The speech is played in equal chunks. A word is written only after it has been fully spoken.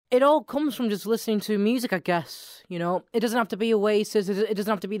It all comes from just listening to music, I guess. You know, it doesn't have to be Oasis. It doesn't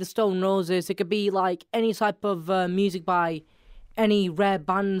have to be the Stone Roses. It could be like any type of music by any rare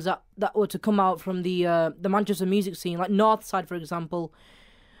bands that were to come out from the Manchester music scene, like Northside, for example.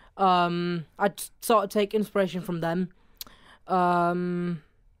 I'd sort of take inspiration from them. The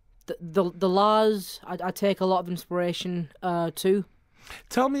Lars, I take a lot of inspiration too.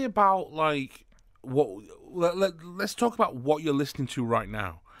 Tell me about like let's talk about what you're listening to right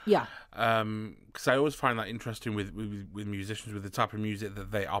now. Yeah. Because I always find that interesting with musicians, with the type of music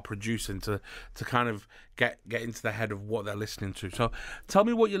that they are producing, to kind of get into the head of what they're listening to. So tell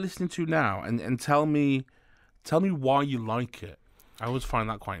me what you're listening to now, and tell me why you like it. I always find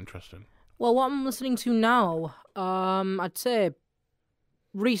that quite interesting. Well, what I'm listening to now, I'd say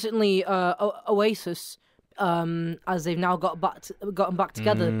recently Oasis, as they've now gotten back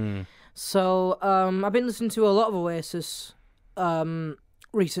together. So I've been listening to a lot of Oasis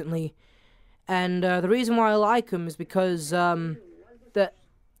recently, and the reason why I like them is because that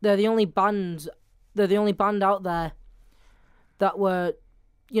they're the only band out there that were,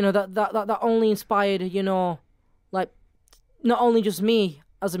 you know, that only inspired, you know, like not only just me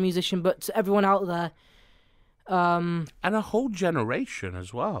as a musician, but to everyone out there. And a whole generation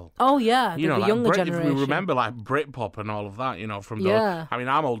as well. Oh yeah, you know, the like younger generation. If we remember like Britpop and all of that, you know, from the. I mean,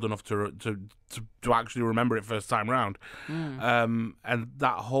 I'm old enough to actually remember it first time round, and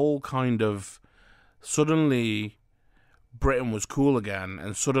that whole kind of suddenly Britain was cool again,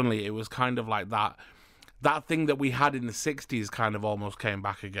 and suddenly it was kind of like that thing that we had in the 60s kind of almost came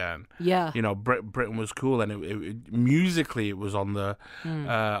back again. Yeah. You know, Britain was cool, and it musically it was on the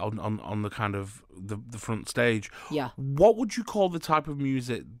on the kind of the front stage. Yeah. What would you call the type of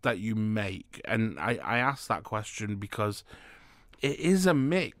music that you make? And I ask that question because it is a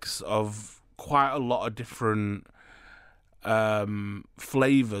mix of quite a lot of different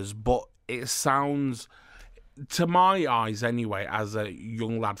flavors, but it sounds, to my eyes anyway, as a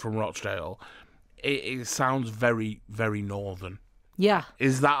young lad from Rochdale, it sounds very, very northern. Yeah.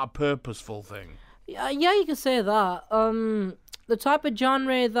 Is that a purposeful thing? Yeah, you can say that. The type of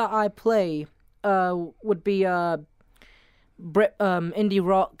genre that I play would be indie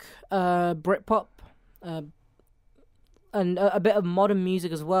rock, Britpop, and a bit of modern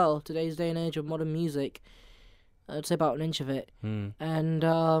music as well. Today's day and age of modern music, I'd say about an inch of it. And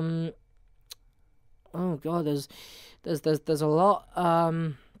oh god, there's a lot.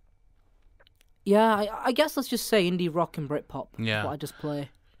 Yeah, I guess let's just say indie rock and Britpop. Yeah, what I just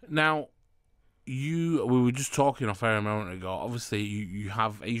play. Now, we were just talking off air a moment ago. Obviously, you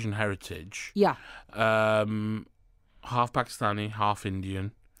have Asian heritage. Yeah. Half Pakistani, half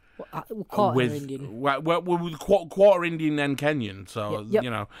Indian. Quarter Indian. Well, quarter Indian and Kenyan. So yep. You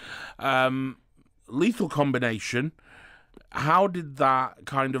know, lethal combination. How did that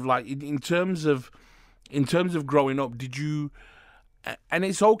kind of like in terms of growing up? Did you? And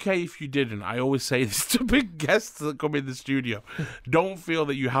it's okay if you didn't. I always say this to big guests that come in the studio. Don't feel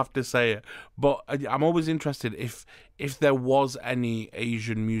that you have to say it. But I'm always interested if there was any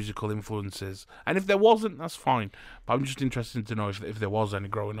Asian musical influences. And if there wasn't, that's fine. But I'm just interested to know if there was any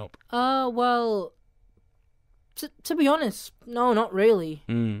growing up. Well, to be honest, no, not really.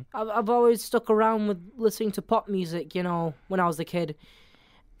 I've always stuck around with listening to pop music, you know, when I was a kid.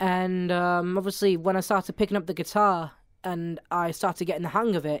 And obviously, when I started picking up the guitar and I started getting the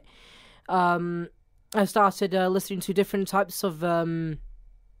hang of it, I started listening to different types of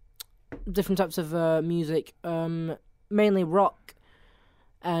music, mainly rock,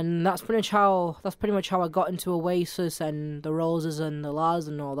 and that's pretty much how I got into Oasis and the Roses and the Lars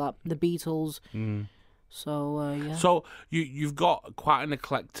and all that, the Beatles. So yeah. So you've got quite an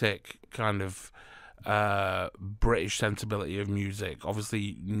eclectic kind of British sensibility of music.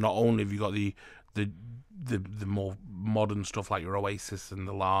 Obviously, not only have you got the more modern stuff like your Oasis and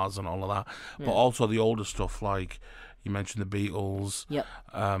the Lars and all of that, but also the older stuff like you mentioned the Beatles,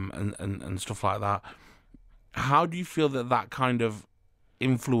 and stuff like that. How do you feel that kind of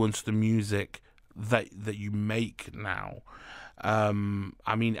influenced the music that you make now? I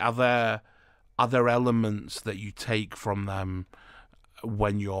mean, are there elements that you take from them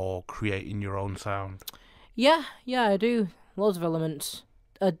when you're creating your own sound? Yeah, I do. Loads of elements.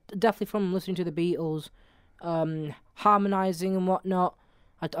 Definitely from listening to the Beatles. Harmonizing and whatnot,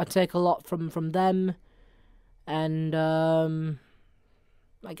 I take a lot from them, and I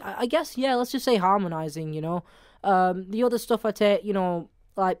guess let's just say harmonizing. You know, the other stuff I take, you know,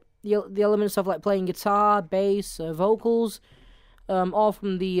 like the elements of like playing guitar, bass, vocals, all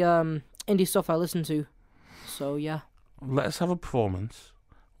from the indie stuff I listen to. So yeah. Let's have a performance.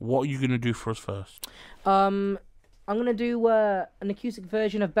 What are you gonna do for us first? I'm I'm going to do an acoustic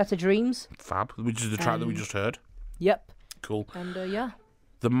version of Better Dreams. Fab, which is the track that we just heard. Yep. Cool. And, yeah.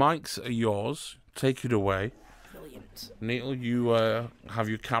 The mics are yours. Take it away. Brilliant. Neil, you have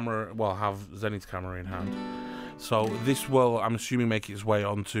your camera, well, have Zeny's camera in hand. So this will, I'm assuming, make its way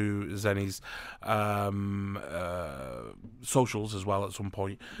onto Zeny's socials as well at some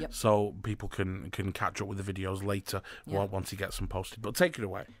point. Yep. So people can catch up with the videos later once he gets them posted. But take it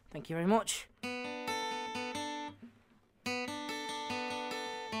away. Thank you very much.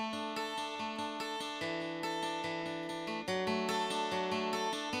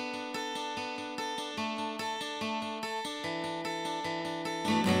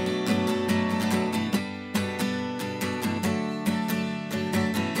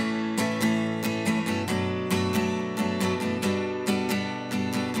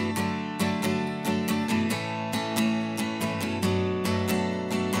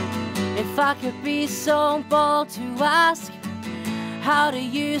 If I could be so bold to ask, how do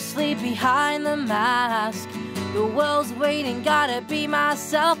you sleep behind the mask? The world's waiting, gotta be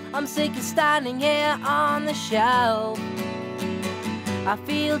myself. I'm sick of standing here on the shelf. I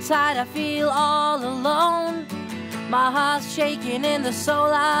feel tired, I feel all alone. My heart's shaking in the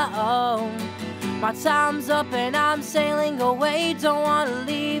soul I own. My time's up and I'm sailing away. Don't wanna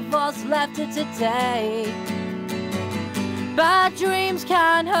leave what's left of today. Bad dreams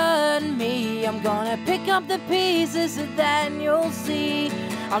can't hurt me. I'm gonna pick up the pieces and then you'll see.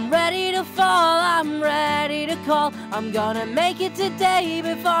 I'm ready to fall, I'm ready to call. I'm gonna make it today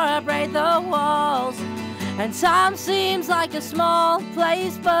before I break the walls. And time seems like a small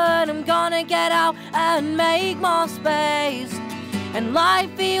place, but I'm gonna get out and make more space. And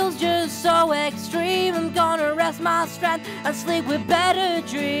life feels just so extreme. I'm gonna rest my strength and sleep with better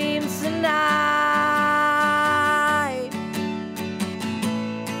dreams tonight.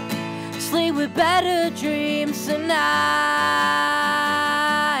 Sleep with better dreams tonight.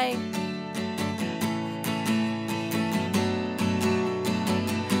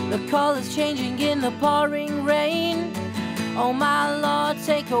 The colors changing in the pouring rain. Oh my Lord,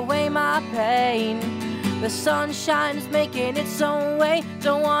 take away my pain. The sunshine's making its own way.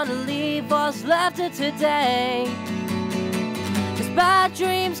 Don't wanna leave what's left of today. Cause bad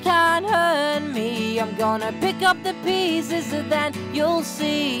dreams can't hurt me. I'm gonna pick up the pieces and then you'll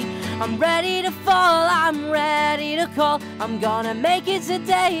see. I'm ready to fall, I'm ready to call. I'm gonna make it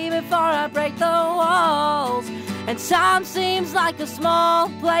today before I break the walls. And time seems like a small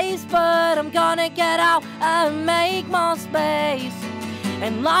place, but I'm gonna get out and make more space.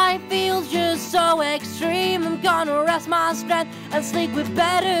 And life feels just so extreme. I'm gonna rest my strength and sleep with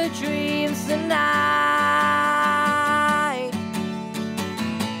better dreams tonight.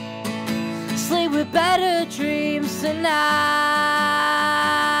 Sleep with better dreams tonight.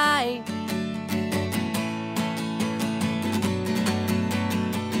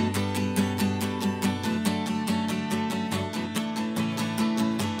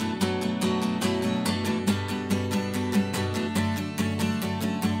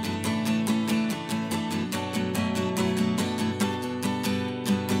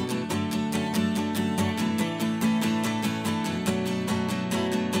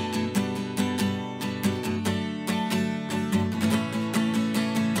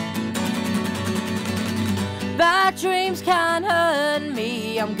 Bad dreams can't hurt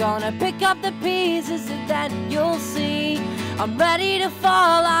me. I'm gonna pick up the pieces and then you'll see. I'm ready to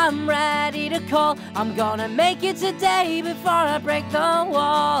fall, I'm ready to call. I'm gonna make it today before I break the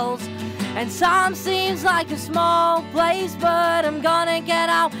walls. And time seems like a small place, but I'm gonna get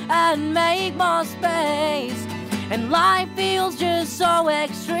out and make more space. And life feels just so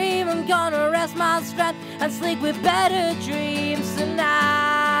extreme. I'm gonna rest my strength and sleep with better dreams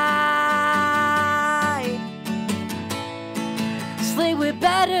tonight. Sleep with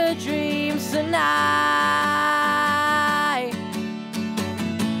better dreams tonight.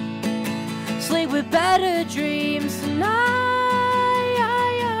 Sleep with better dreams tonight.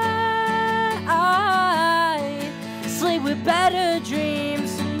 Sleep with better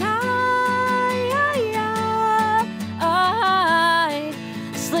dreams tonight.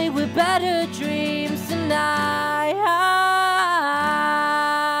 Sleep with better dreams tonight.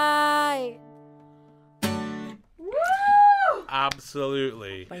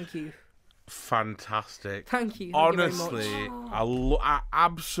 Absolutely. Thank you. Fantastic. Thank you. Honestly, you very much. I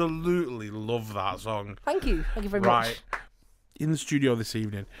absolutely love that song. Thank you. Thank you very much. Right. In the studio this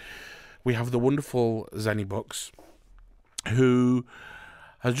evening, we have the wonderful Zeny Bux, who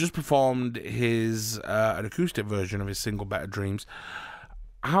has just performed his an acoustic version of his single Better Dreams.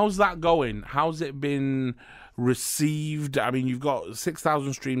 How's that going? How's it been received? I mean, you've got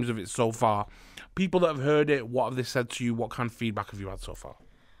 6,000 streams of it so far, people that have heard it, what have they said to you? What kind of feedback have you had so far?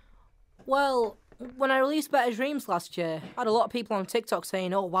 Well, when I released Better Dreams last year, I had a lot of people on TikTok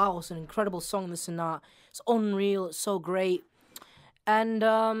saying, "Oh wow, it's an incredible song, this and that. It's unreal. It's so great." And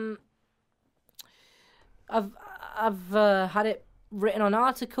I've had it written on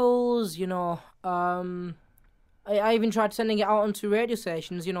articles. I even tried sending it out onto radio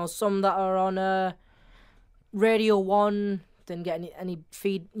stations. Some that are on Radio 1. Didn't get any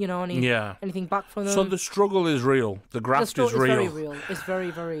feed, anything back from them. So the struggle is real. The graft is real. It's very real. It's very,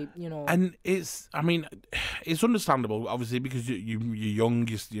 very, And it's understandable, obviously, because you're young,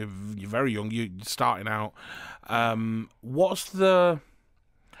 you're very young, you're starting out. What's the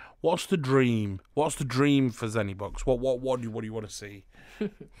dream? What's the dream for Zeny Bux? What do you want to see? Do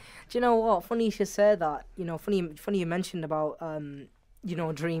you know what? Funny you should say that. Funny you mentioned about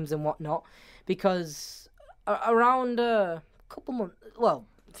dreams and whatnot, because around a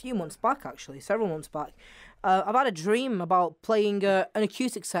few months back, actually, several months back, I've had a dream about playing an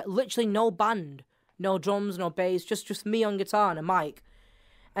acoustic set, literally no band, no drums, no bass, just me on guitar and a mic.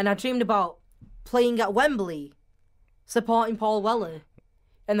 And I dreamed about playing at Wembley, supporting Paul Weller,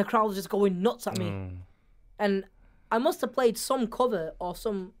 and the crowd was just going nuts at me. And I must have played some cover or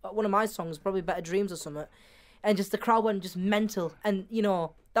one of my songs, probably Better Dreams or something, and just the crowd went just mental. And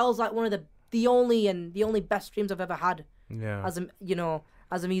that was like one of the only best dreams I've ever had. Yeah.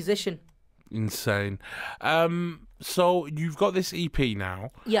 As a musician. Insane. So you've got this EP now.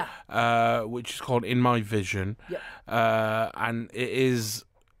 Yeah. Which is called In My Vision. Yeah. And it's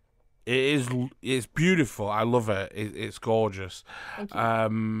beautiful. I love it. It's gorgeous. Thank you.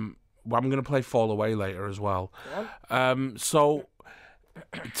 I'm going to play Fall Away later as well. Yeah. So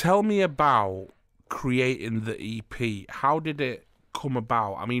tell me about creating the EP. How did it come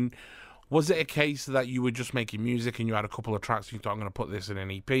about? I mean, was it a case that you were just making music and you had a couple of tracks and you thought, I'm going to put this in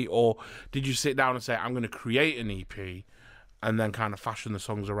an EP? Or did you sit down and say, I'm going to create an EP and then kind of fashion the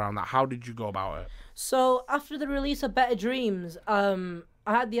songs around that? How did you go about it? So after the release of Better Dreams, I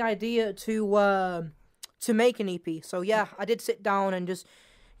had the idea to make an EP. So yeah, I did sit down and just,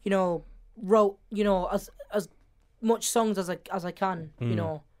 wrote, as much songs as I can,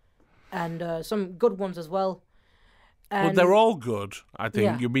 and some good ones as well. Well, they're all good. I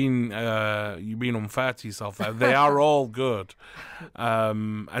think you're being unfair to yourself there. They are all good,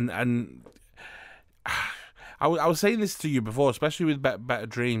 and I was saying this to you before, especially with Better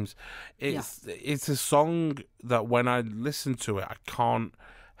Dreams. It's a song that when I listen to it, I can't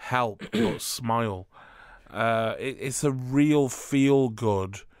help but smile. It's a real feel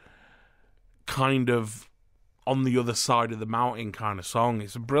good kind of on the other side of the mountain kind of song.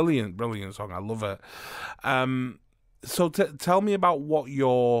 It's a brilliant song. I love it. So tell me about what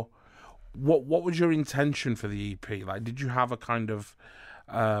was your intention for the EP? Like, did you have a kind of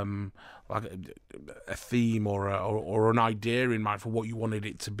like a theme or an idea in mind for what you wanted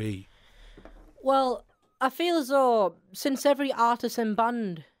it to be? Well, I feel as though since every artist and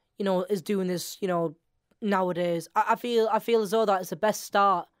band, is doing this, nowadays, I feel as though that is the best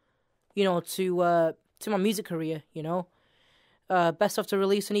start, to my music career. Best off to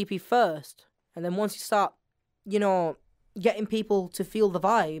release an EP first, and then once you start, getting people to feel the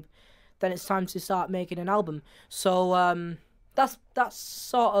vibe, then it's time to start making an album. So that's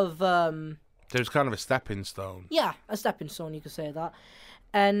sort of there's kind of a stepping stone. Yeah, a stepping stone, you could say that.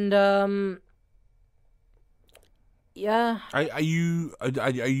 And yeah. Are you?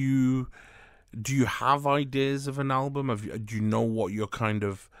 Do you have ideas of an album? Do you know what your kind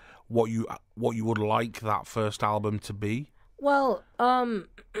of what you would like that first album to be? Well,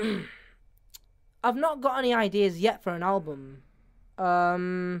 I've not got any ideas yet for an album. I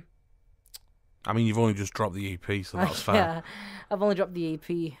mean, you've only just dropped the EP, so that's fair. Yeah, I've only dropped the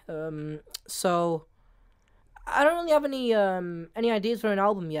EP. So I don't really have any ideas for an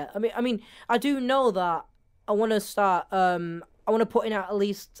album yet. I mean, I do know that I want to start. I want to put in at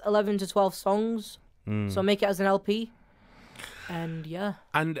least 11 to 12 songs, so make it as an LP. And yeah.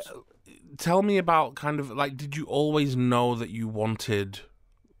 And tell me about kind of like, did you always know that you wanted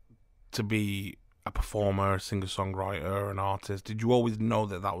to be a performer, a singer-songwriter, an artist? Did you always know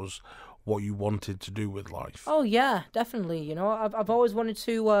that was what you wanted to do with life? Oh yeah, definitely. I've always wanted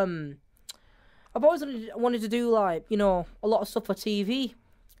to wanted to do like a lot of stuff for TV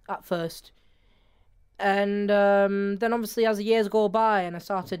at first, and then obviously as the years go by and I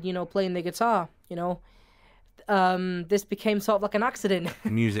started playing the guitar, this became sort of like an accident.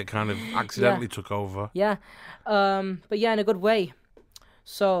 Music kind of accidentally took over. Yeah, but yeah, in a good way.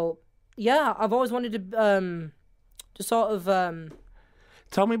 So. Yeah, I've always wanted to sort of.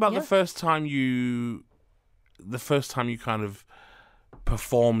 Tell me about the first time you kind of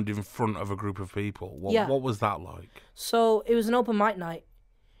performed in front of a group of people. What was that like? So it was an open mic night,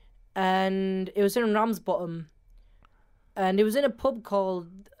 and it was in Ramsbottom, and it was in a pub called,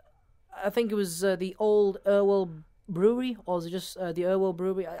 I think it was the Old Irwell Brewery, or was it just the Irwell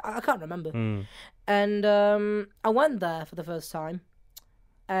Brewery? I can't remember. And I went there for the first time,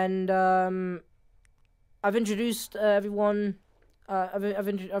 and I've introduced everyone. I've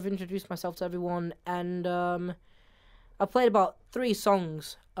introduced myself to everyone, and I played about 3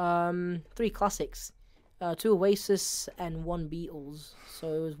 songs, 3 classics, 2 Oasis and 1 Beatles.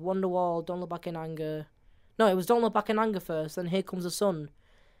 So it was Wonderwall, Don't Look Back in Anger. No, it was Don't Look Back in Anger first, then Here Comes the Sun,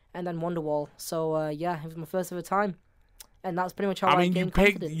 and then Wonderwall. So yeah, it was my first ever time, and that's pretty much how I gained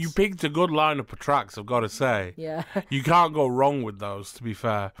confidence. You picked a good lineup of tracks, I've got to say. Yeah. You can't go wrong with those, to be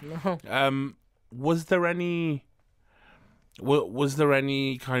fair. No. Was there any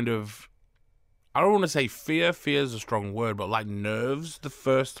kind of, I don't want to say fear. Fear is a strong word, but like nerves the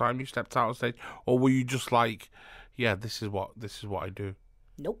first time you stepped out on stage, or were you just like, yeah, this is what I do?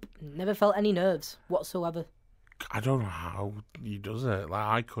 Nope, never felt any nerves whatsoever. I don't know how he does it.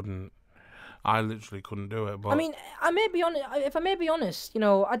 Like I literally couldn't do it. But I mean, I may be honest. If I may be honest,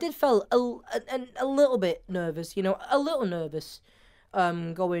 I did feel a little bit nervous. A little nervous,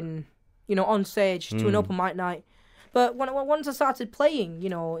 going, on stage to an open mic night. But once I started playing,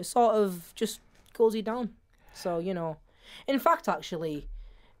 it sort of just cools you down. So, in fact, actually,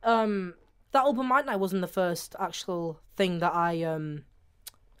 that open mic night wasn't the first actual thing that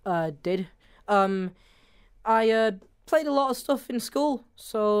I did. I played a lot of stuff in school.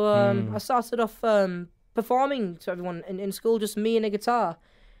 So I started off performing to everyone in school, just me and a guitar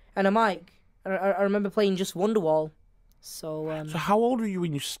and a mic. I remember playing just Wonderwall. So how old were you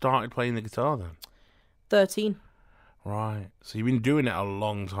when you started playing the guitar then? 13. Right. So you've been doing it a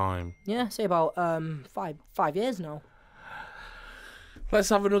long time. Yeah, say about 5 years now. Let's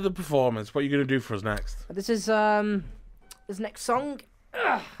have another performance. What are you going to do for us next? This is this next song.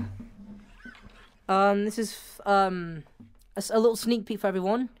 This is a little sneak peek for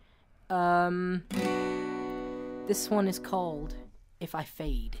everyone. This one is called If I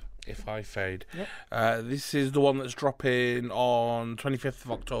Fade. If I Fade. Yep. This is the one that's dropping on 25th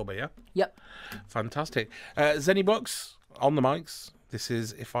of October, yeah? Yep. Fantastic. Zeny Bux on the mics. This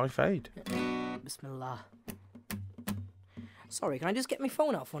is If I Fade. Bismillah. Sorry, can I just get my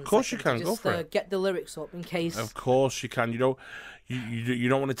phone out for 1 second? Of course you can, just, go for it. Get the lyrics up in case. Of course you can. You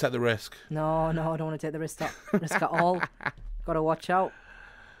don't want to take the risk. No, I don't want to take the risk at all. Gotta watch out.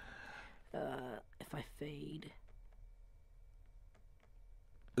 If I Fade.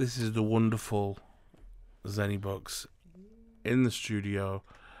 This is the wonderful Zeny Bux in the studio,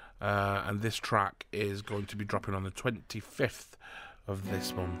 and this track is going to be dropping on the 25th of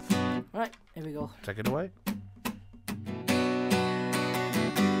this month. Right, here we go. Take it away.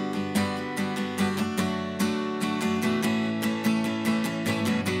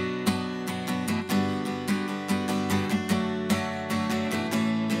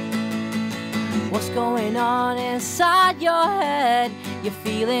 What's going on inside your head? You're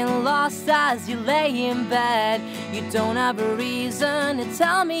feeling lost as you lay in bed. You don't have a reason to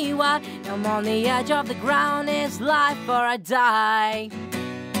tell me why. I'm on the edge of the ground, it's life or I die.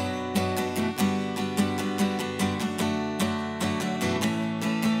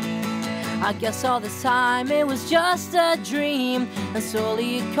 I guess all this time it was just a dream, and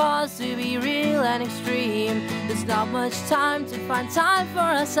slowly it caused to be real and extreme. There's not much time to find time for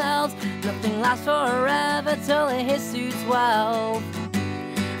ourselves. Nothing lasts forever till it hits 2:12.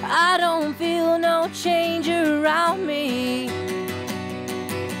 I don't feel no change around me,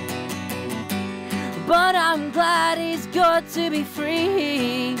 but I'm glad it's good to be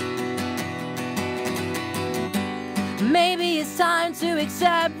free. Maybe it's time to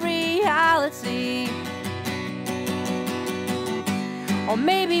accept reality, or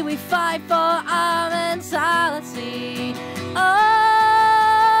maybe we fight for our mentality.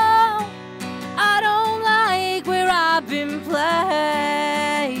 Oh, I don't like where I've been placed.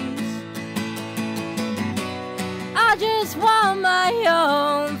 I just want my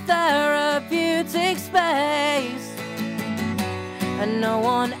own therapeutic space, and no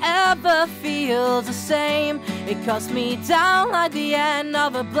one ever feels the same. It cuts me down like the end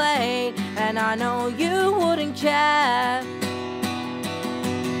of a blade, and I know you wouldn't care,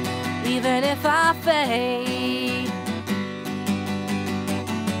 even if I fade.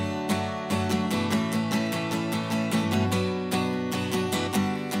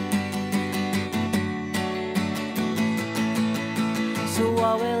 So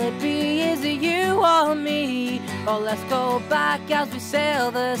What will it be? Is it you or me? Or let's go back as we sail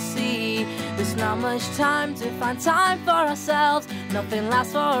the sea. There's not much time to find time for ourselves. Nothing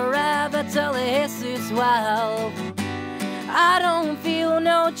lasts forever till it hits 12. I don't feel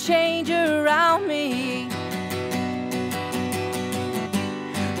no change around me,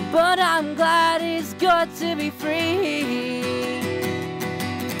 but I'm glad it's good to be free.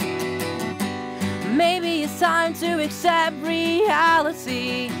 Maybe it's time to accept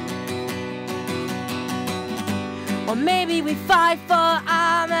reality, or maybe we fight for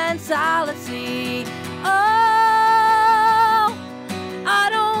our mentality. Oh, I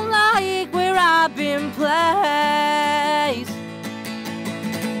don't like where I've been placed.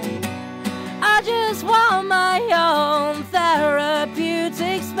 I just want my own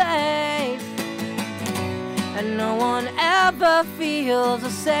therapeutic space, and no one ever feels the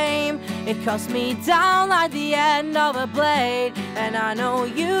same. It cuts me down like the end of a blade, and I know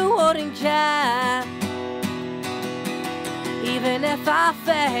you wouldn't care, even if I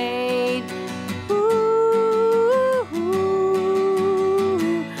fade. Ooh,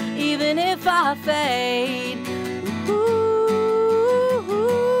 even if I fade.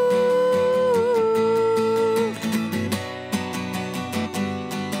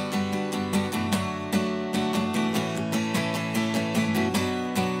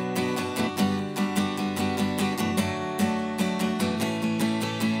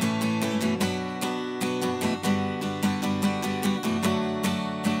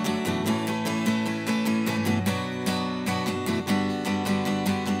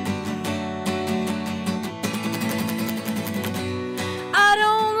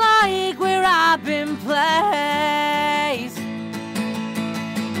 I've been placed.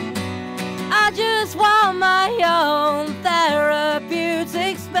 I just want my own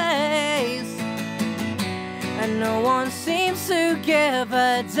therapeutic space, and no one seems to give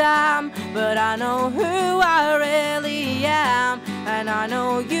a damn. But I know who I really am, and I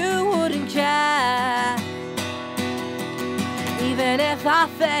know you wouldn't care, even if I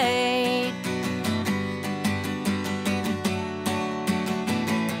fade.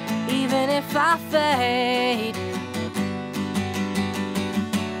 Even if I fade,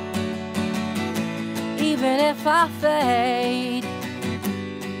 even if I fade,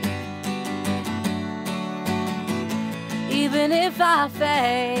 even if I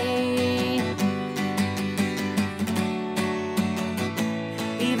fade,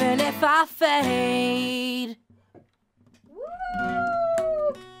 even if I fade.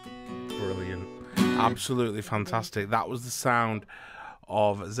 Brilliant. Absolutely fantastic. That was the sound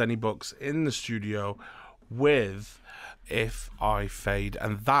of Zeny Bux in the studio with If I Fade,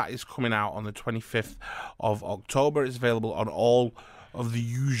 and that is coming out on the 25th of October. It's available on all of the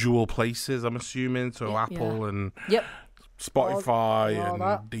usual places, I'm assuming, so Apple and Spotify and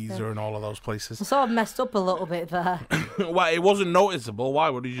Deezer and all of those places. I sort of messed up a little bit there. Well, it wasn't noticeable. Why?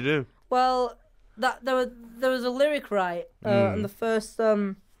 What did you do? Well, there was a lyric in the first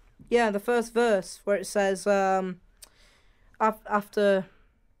the first verse where it says after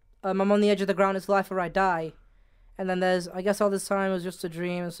I'm on the edge of the ground, it's life or I die. And then there's, I guess all this time was just a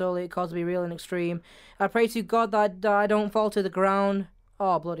dream, and slowly it caused to be real and extreme. I pray to God that I don't fall to the ground.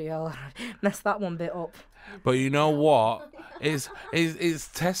 Oh, bloody hell. I messed that one bit up. But you know what? It's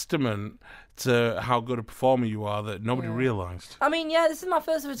testament to how good a performer you are that nobody realised. I mean, this is my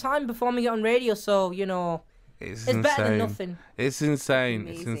first ever time performing it on radio, so, you know, it's better than nothing. It's insane.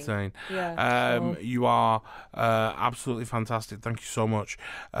 Amazing. It's insane. Yeah. You are absolutely fantastic. Thank you so much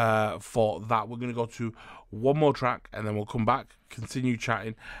for that. We're going to go to one more track and then we'll come back, continue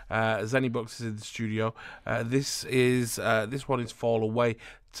chatting. Zeny Bux is in the studio. This one is Fall Away.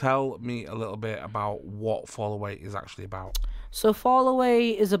 Tell me a little bit about what Fall Away is actually about. So Fall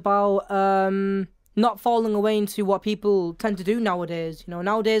Away is about not falling away into what people tend to do nowadays. You know,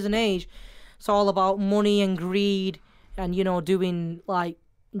 nowadays and age, it's all about money and greed and, you know, doing, like,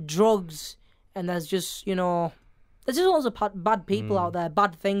 drugs. And there's just, you know, there's just lots of bad people out there,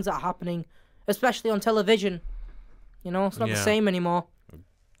 bad things that are happening, especially on television. You know, it's not the same anymore.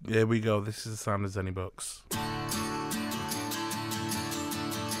 Here we go. This is the sound of Zeny Bux.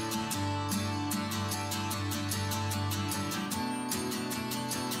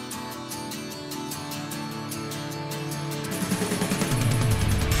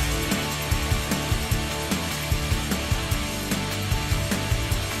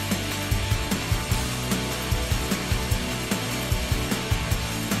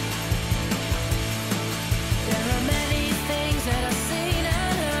 There are many things that I've seen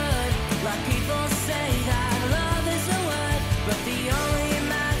and heard, like people say that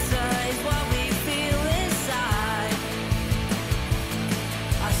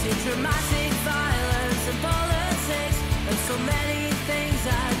see dramatic violence and politics, and so many things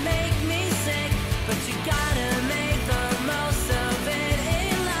that make me sick. But you gotta make the most of it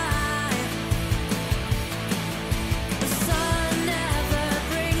in life. The sun never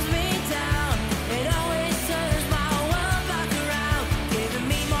brings me down. It always turns my world back around, giving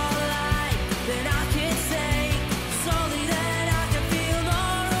me more light than I can take, slowly that I can feel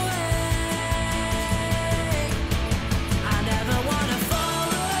more awake. I never wanna fall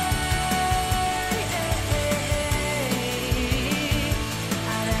away.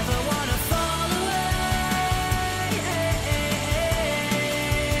 I never wanna fall away.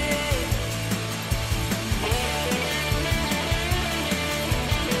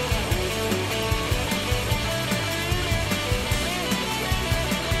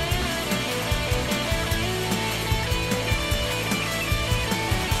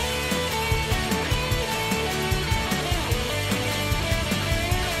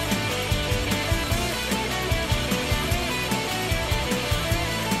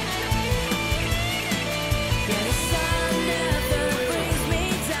 Yeah, the sun never brings me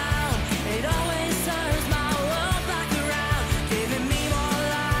down. It always turns my world back around, giving me more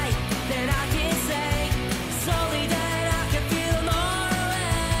light than I can take, slowly that I can feel more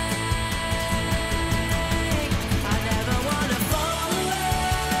awake. I never wanna fall away.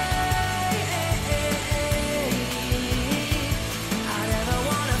 I never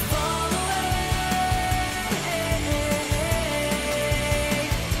wanna fall away. I never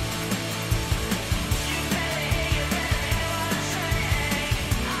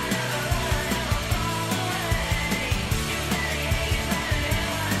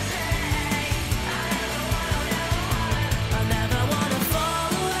wanna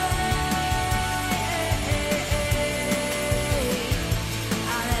fall away.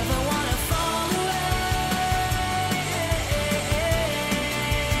 I never wanna fall away.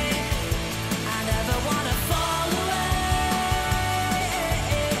 I never wanna fall away.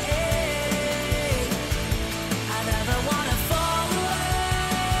 I never wanna fall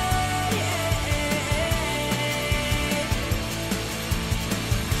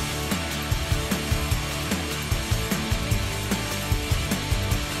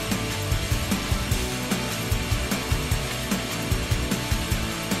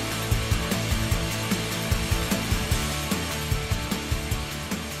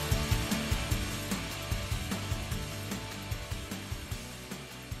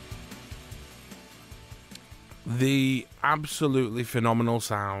The absolutely phenomenal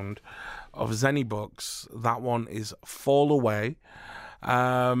sound of Zeny Bux. That one is Fall Away.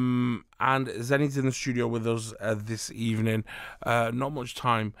 And Zeny's in the studio with us this evening. Not much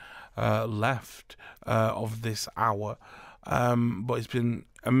time left of this hour. But it's been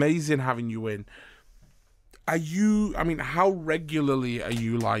amazing having you in. How regularly are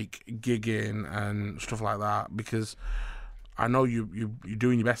you like gigging and stuff like that? Because I know you're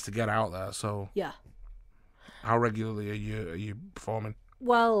doing your best to get out there, so Yeah. how regularly are you performing?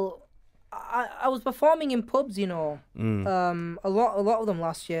 Well, I was performing in pubs, a lot of them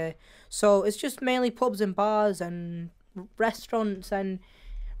last year. So it's just mainly pubs and bars and restaurants, and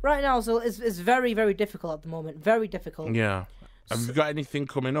right now it's very, very difficult at the moment. Very difficult. Yeah. Have you got anything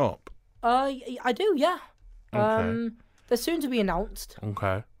coming up? I do, yeah. Okay. They're soon to be announced.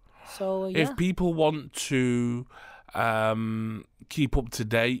 Okay. So yeah. If people want to keep up to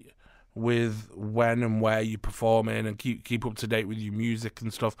date with when and where you're performing and keep up to date with your music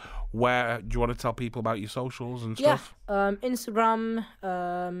and stuff, where do you want to tell people about your socials and stuff? Instagram,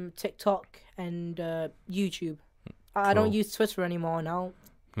 TikTok, and YouTube. I don't use Twitter anymore now.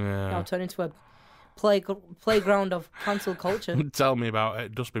 Yeah. I'll turn into a playground of cancel culture. Tell me about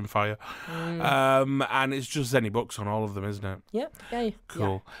it. Dustbin fire. And it's just Zeny Bux on all of them, isn't it? Yep. Yeah.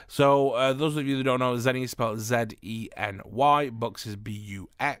 Cool. So those of you that don't know, Zeny is spelled Zeny, Bux is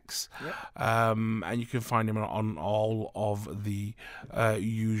Bux. Yep. And you can find him on all of the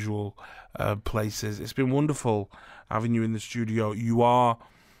usual places. It's been wonderful having you in the studio. You are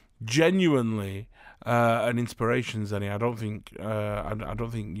genuinely an inspiration, Zeny. I don't think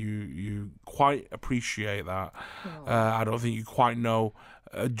you quite appreciate that. I don't think you quite know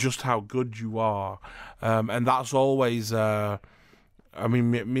just how good you are, and that's always. Me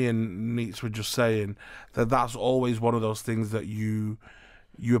and Neats were just saying that's always one of those things that you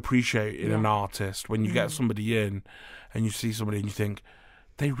appreciate in an artist when you get somebody in, and you see somebody and you think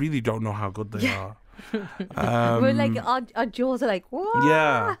they really don't know how good they are. We're like our jaws are like, what?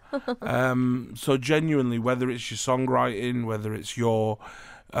 Yeah. So genuinely, whether it's your songwriting, whether it's your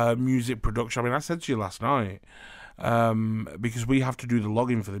music production. I said to you last night, because we have to do the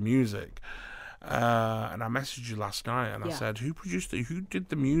logging for the music, And I messaged you last night, and I said, who produced it? Who did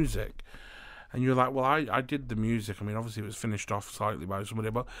the music? And you're like, well, I did the music. I mean, obviously it was finished off slightly by somebody,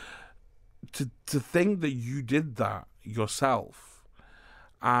 but to think that you did that yourself,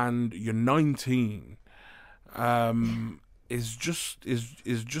 and you're 19, is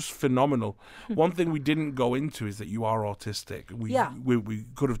just phenomenal. One thing we didn't go into is that you are autistic. We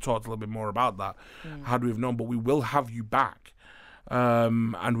could have talked a little bit more about that had we have known, but we will have you back.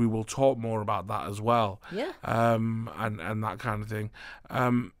 And we will talk more about that as well. Yeah. And that kind of thing.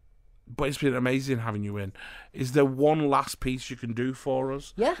 But it's been amazing having you in. Is there one last piece you can do for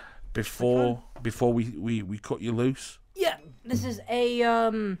us? Yeah. Before we cut you loose? Yeah. This is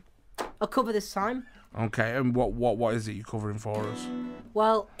a cover this time. Okay, and what is it you're covering for us?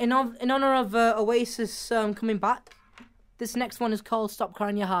 Well, in honor of Oasis coming back, this next one is called "Stop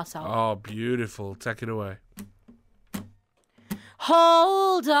Crying Your Heart Out." Oh, beautiful! Take it away.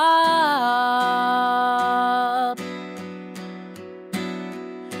 Hold up,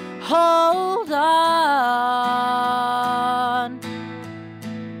 hold on,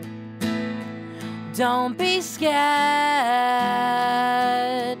 don't be scared.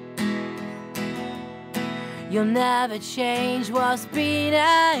 You'll never change what's been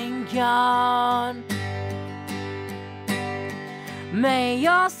and gone. May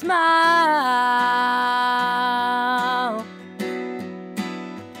your smile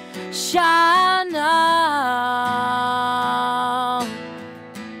shine on.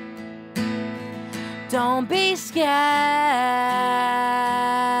 Don't be scared.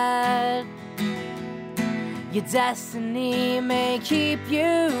 Your destiny may keep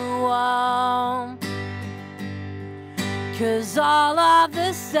you warm, 'cause all of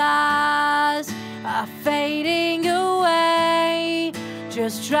the stars are fading away.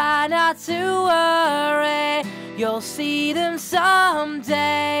 Just try not to worry, you'll see them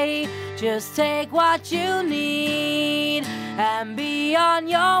someday. Just take what you need and be on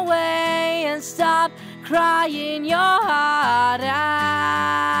your way, and stop crying your heart out.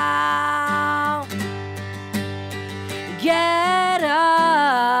 Get up,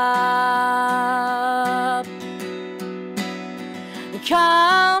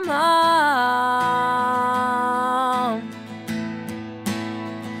 come on.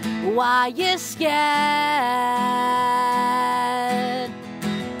 Why you scared?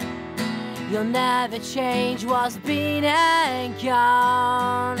 You'll never change what's been and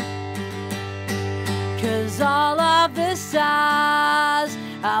gone, 'cause all of the stars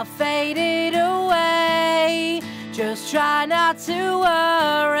are faded away. Just try not to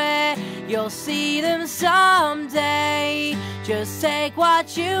worry, you'll see them someday. Just take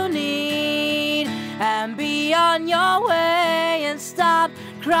what you need and be on your way, and stop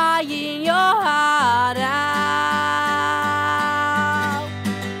crying your heart out.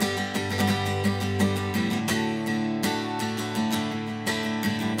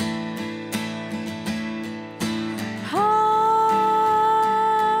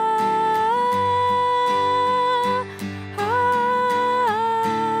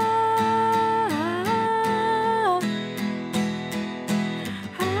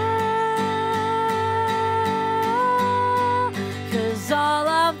 All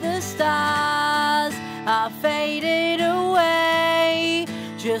of the stars are faded away.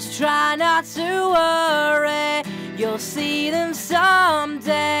 Just try not to worry, you'll see them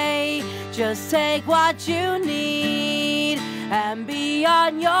someday. Just take what you need and be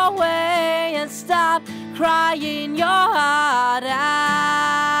on your way, and stop crying your heart out.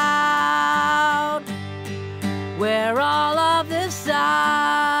 Where all of the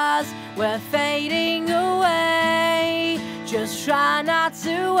stars were fading away. Just try not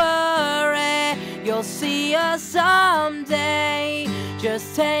to worry, you'll see us someday.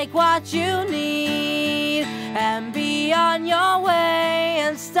 Just take what you need and be on your way,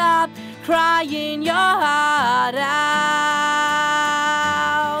 and stop crying your heart out.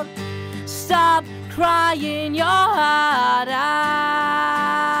 Stop crying your heart out.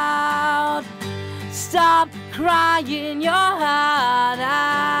 Stop crying your heart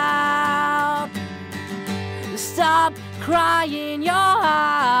out. Stop crying your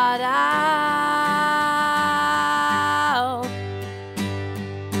heart out.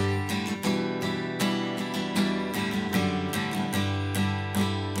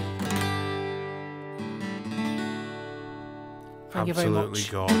 Thank you very much. Absolutely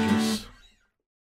gorgeous.